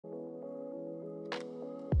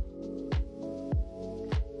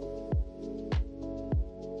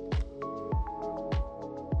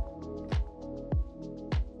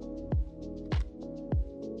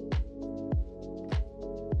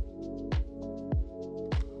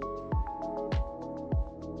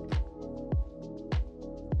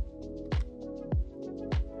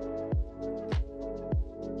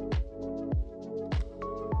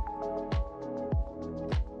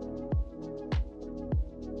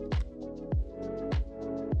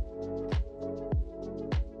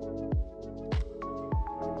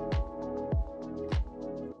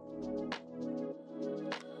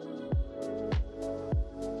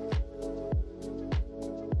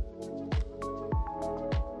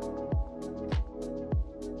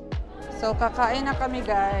So, kakain na kami,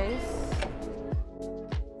 guys.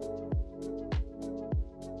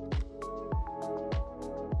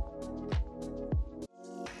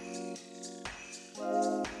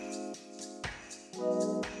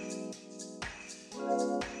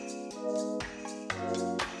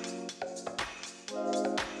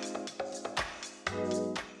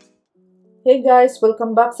 Hey guys!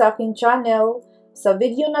 Welcome back sa aking channel. Sa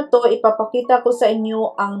video na to, ipapakita ko sa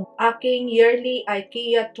inyo ang aking yearly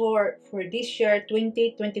IKEA tour for this year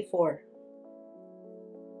 2024.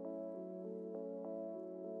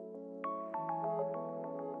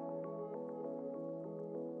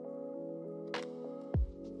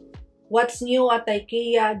 What's new at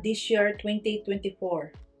IKEA this year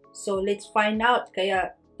 2024? So let's find out.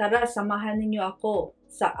 Kaya tara, samahan ninyo ako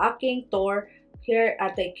sa aking tour here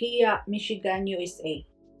at IKEA, Michigan, USA.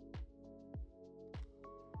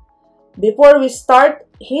 Before we start,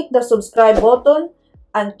 hit the subscribe button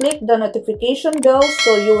and click the notification bell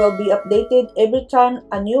so you will be updated every time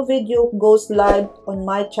a new video goes live on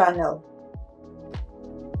my channel.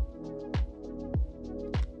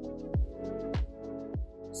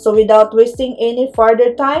 So without wasting any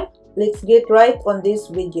further time, let's get right on this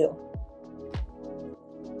video.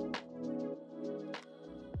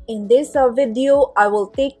 In this video, I will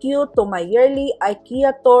take you to my yearly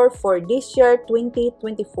IKEA tour for this year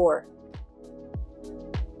 2024.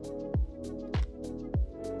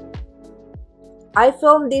 I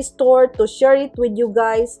filmed this tour to share it with you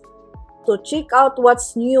guys to check out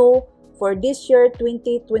what's new for this year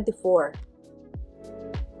 2024.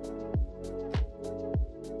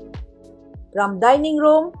 From dining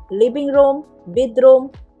room, living room,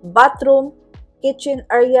 bedroom, bathroom, kitchen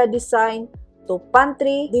area design, to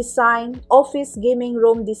pantry design, office gaming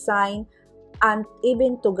room design, and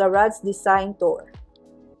even to garage design tour.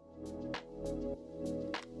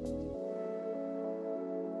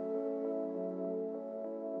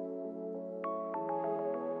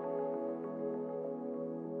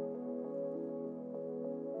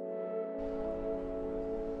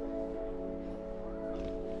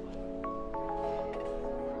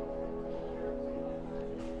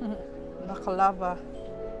 Nakalava.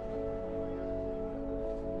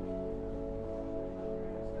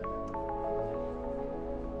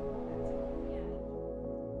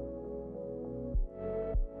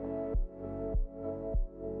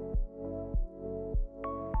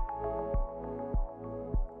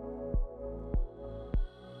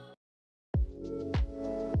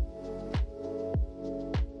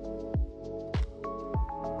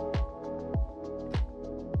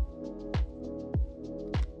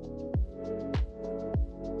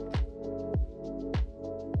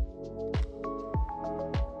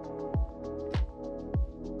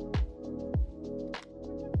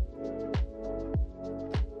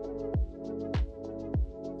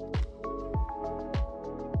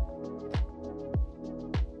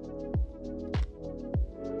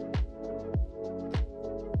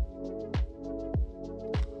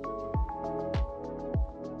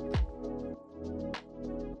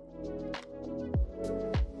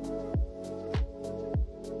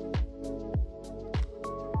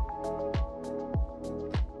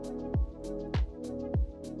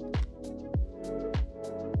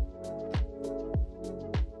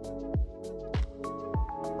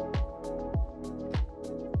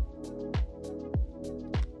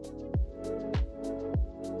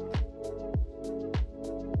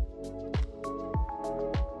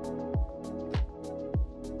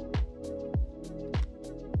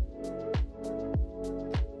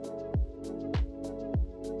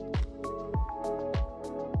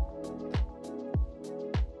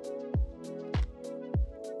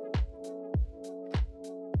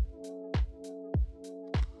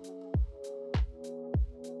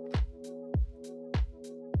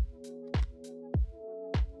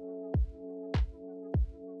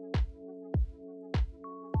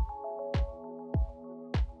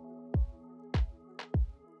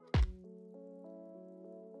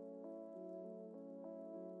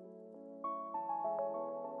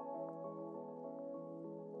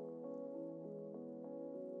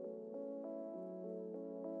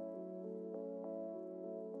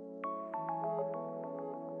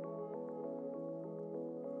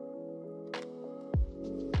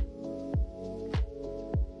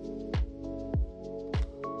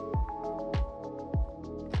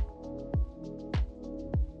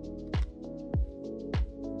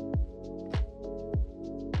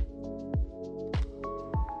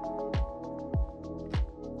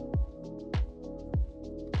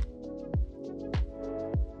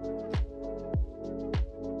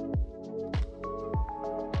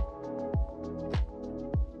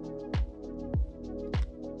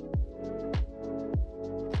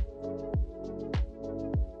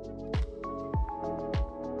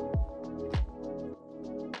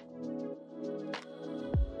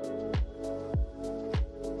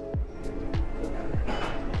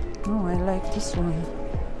 Oh, I like this one.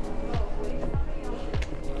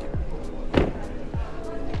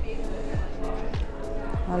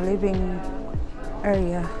 A living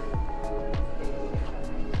area.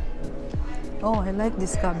 Oh, I like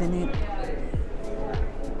this cabinet.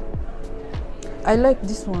 I like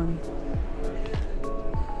this one.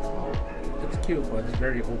 It's cute, but it's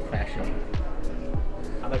very old-fashioned.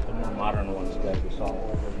 I like the more modern ones that we saw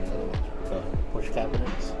over the push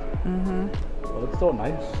cabinets. But it's still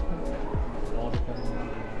nice. It all depends on.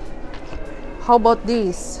 How about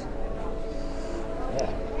this? Yeah,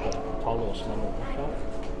 the tall little slim bookshelf.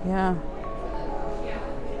 Yeah.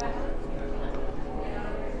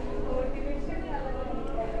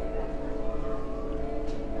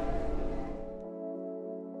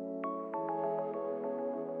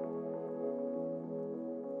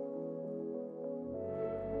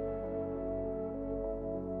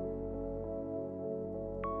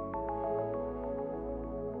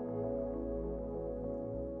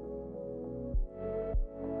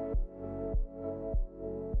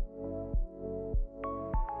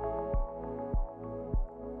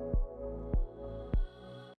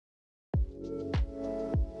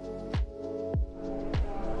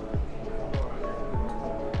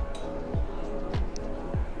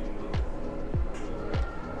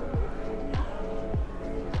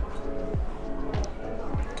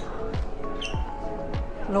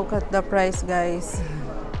 Look at the price, guys.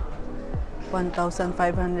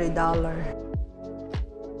 $1,500.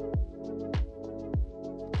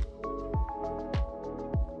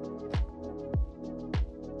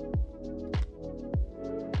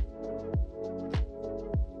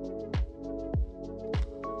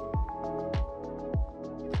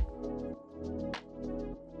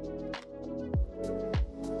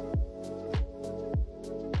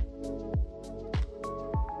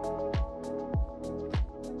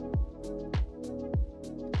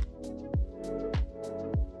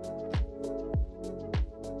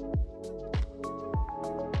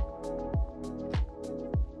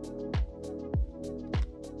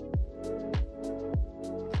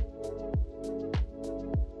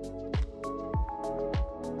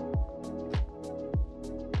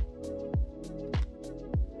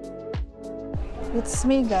 It's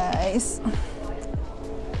me, guys.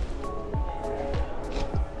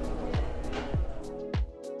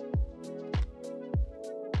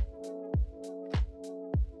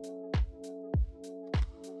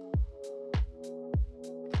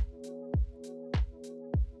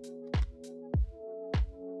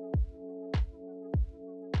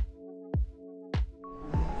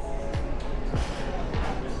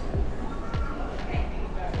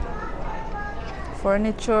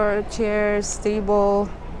 Furniture, chairs, table.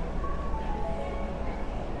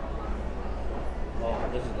 Oh,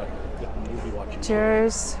 this is like a good movie watching.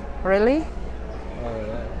 Chairs. Really? Oh,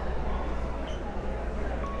 yeah.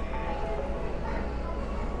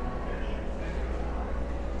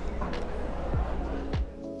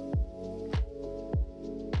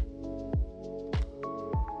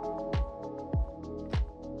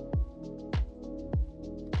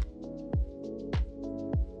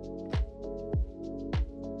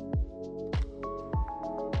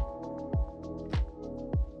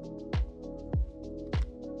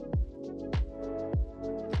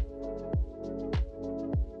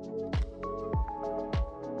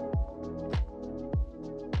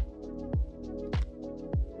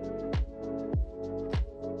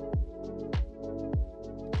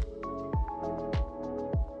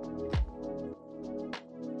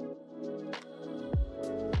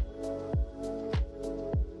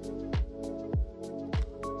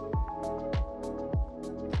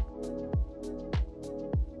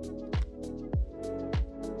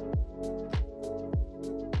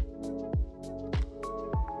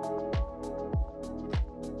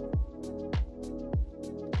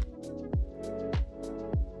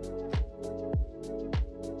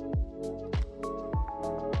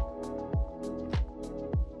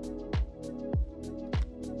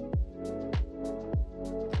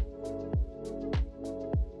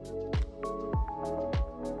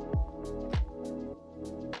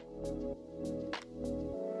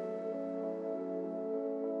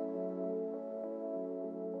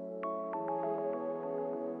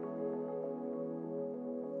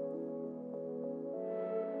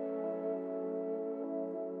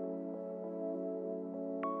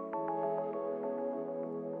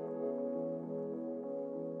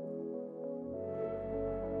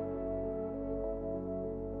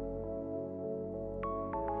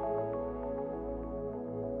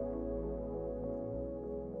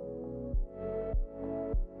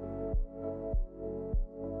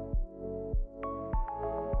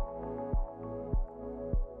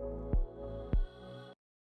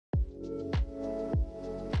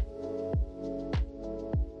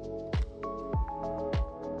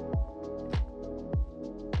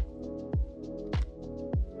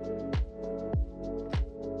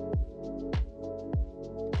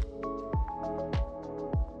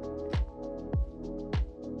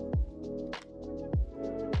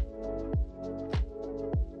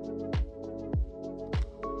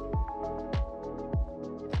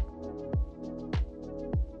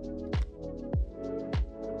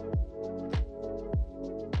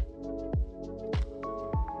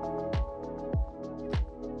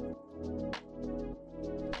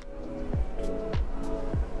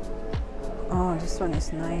 This one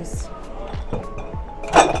is nice.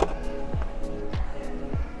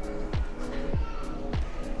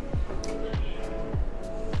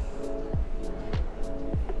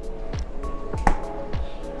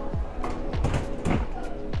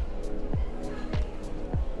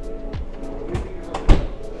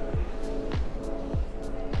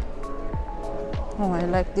 Oh, I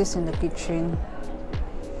like this in the kitchen.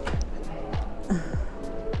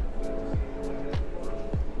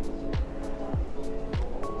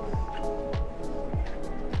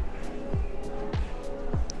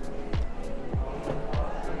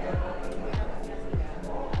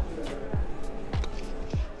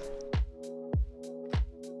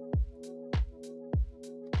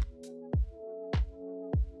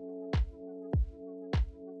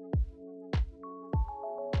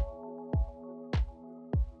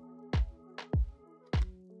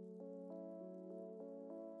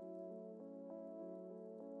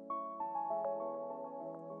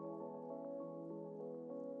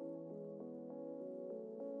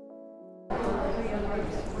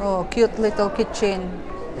 Oh, cute little kitchen.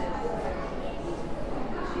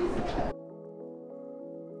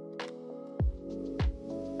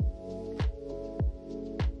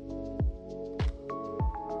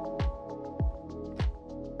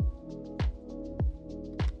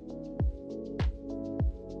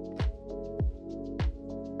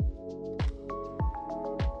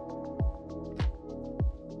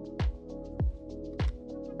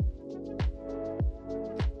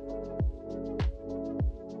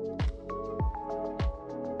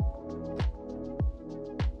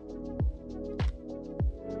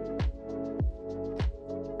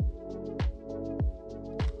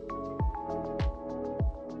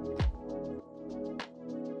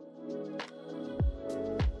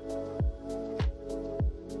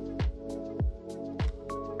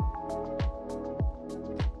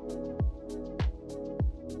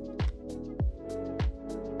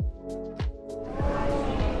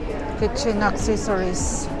 Kitchen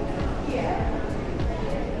accessories.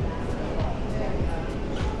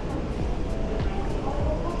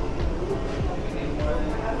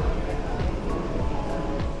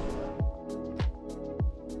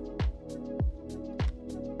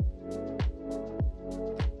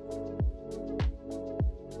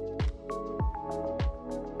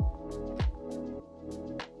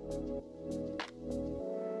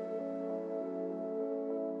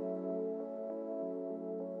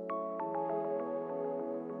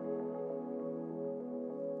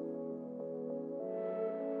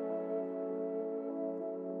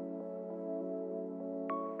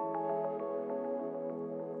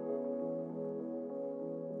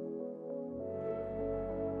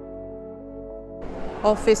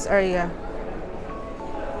 Office area.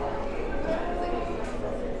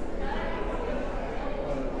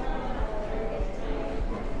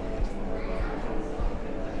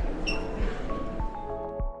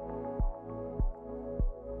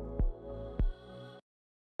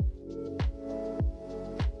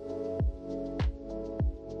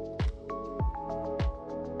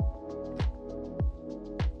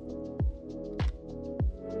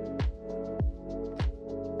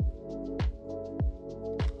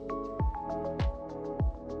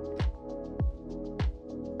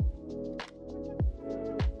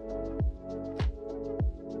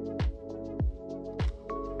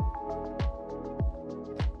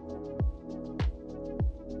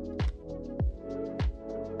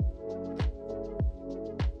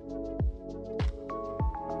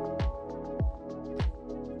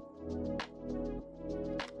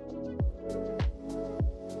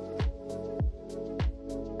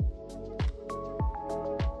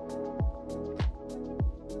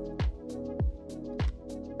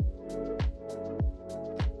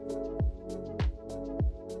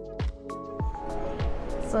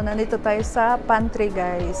 So, nandito tayo sa pantry,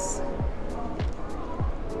 guys.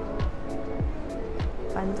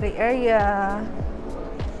 Pantry area.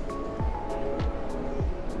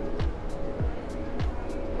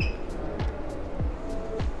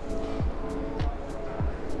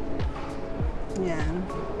 Yan.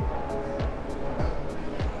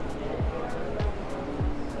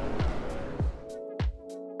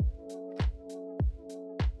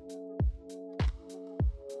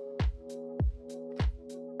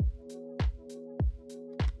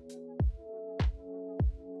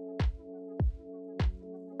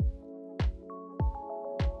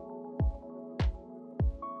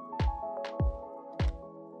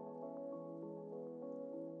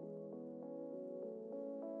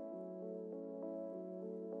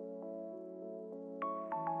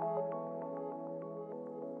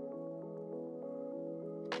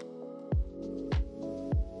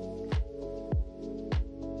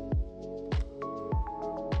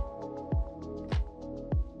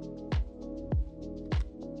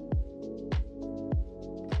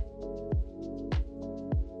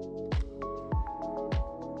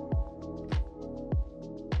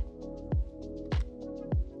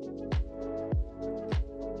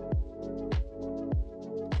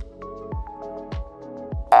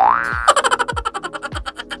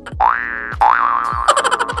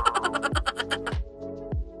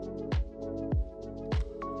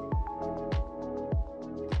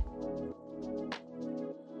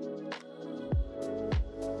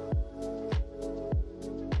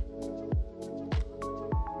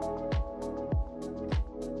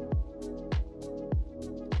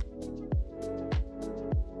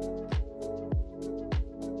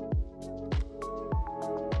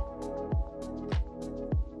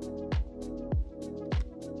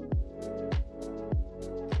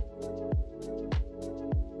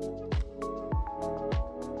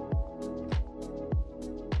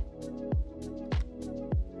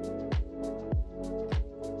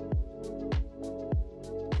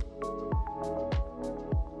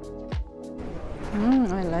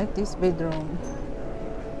 like this bedroom.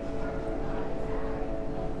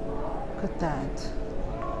 Look at that.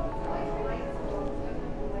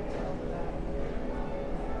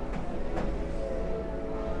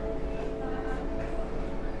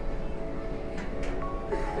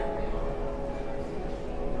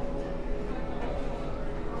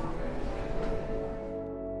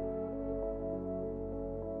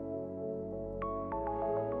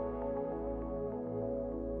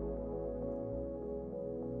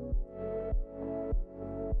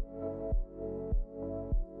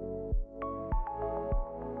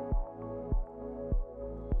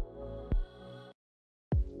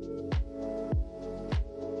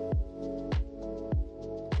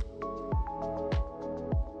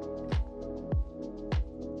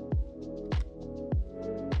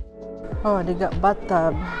 Oh, they got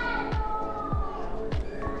bathtub,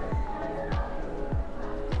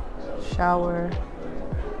 shower.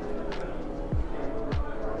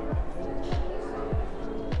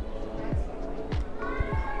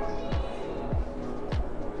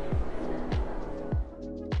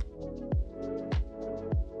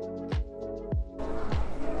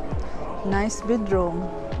 Nice bedroom.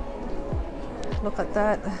 Look at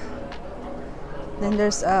that. Then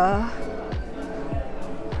there's a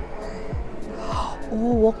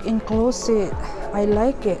walk-in closet. I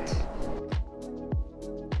like it.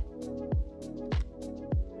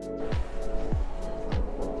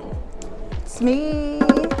 It's me.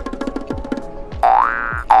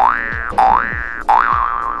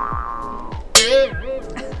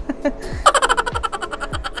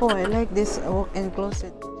 Oh, I like this walk-in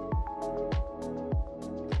closet.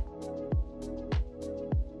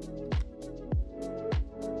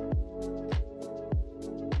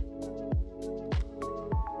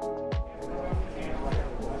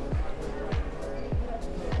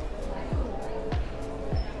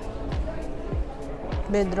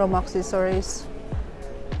 Bedroom accessories.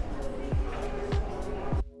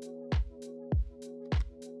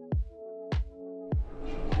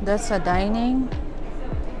 That's a dining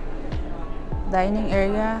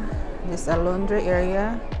area. This is a laundry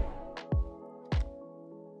area.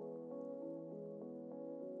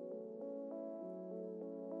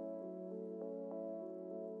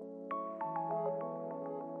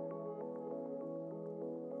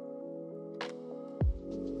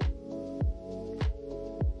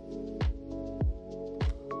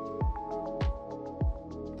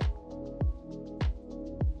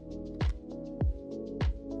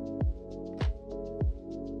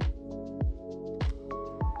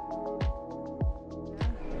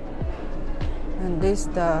 And this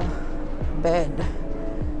the bed.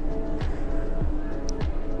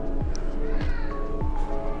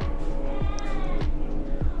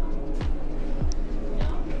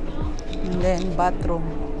 And then bathroom.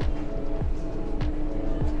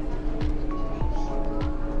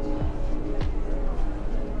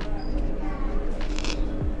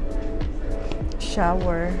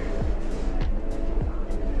 Shower.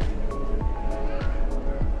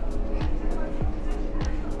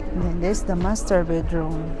 And then this the master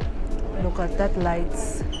bedroom. Look at that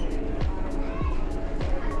lights.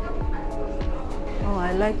 Oh,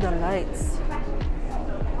 I like the lights.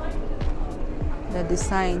 The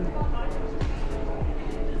design.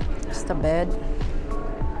 It's the bed.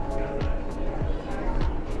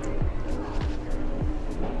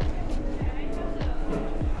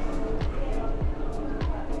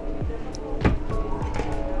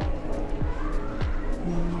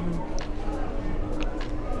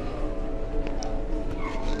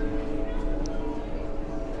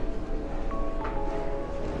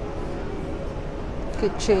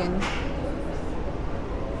 Kitchen,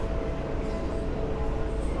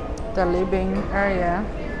 the living area,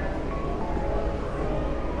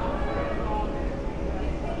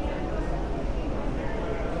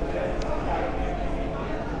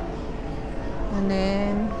 and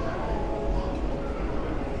then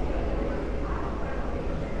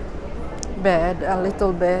bed, a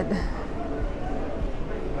little bed,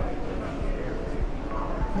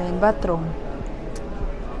 then bathroom.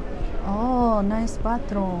 Oh, nice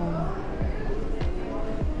bathroom.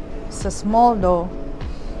 It's a small though.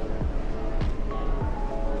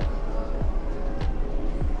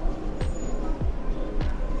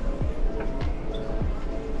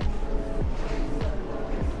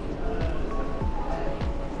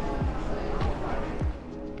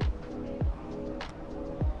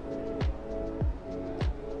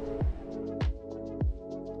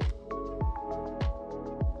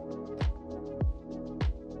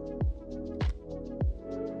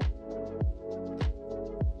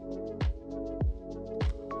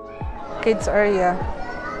 Kids area.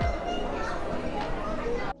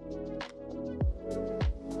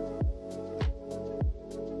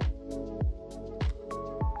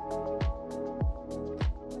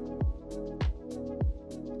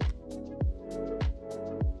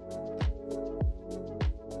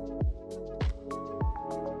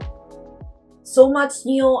 So much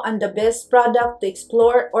new and the best product to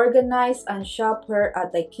explore, organize, and shop here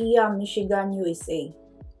at IKEA, Michigan, USA.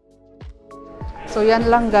 So yan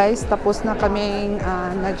lang guys, tapos na kaming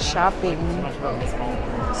nag-shopping.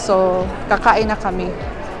 So kakain na kami.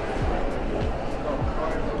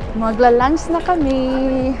 Magla-lunch na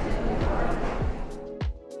kami.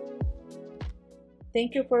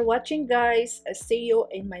 Thank you for watching, guys. I'll see you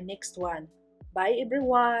in my next one. Bye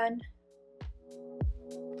everyone!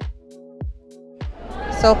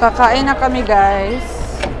 So kakain na kami guys.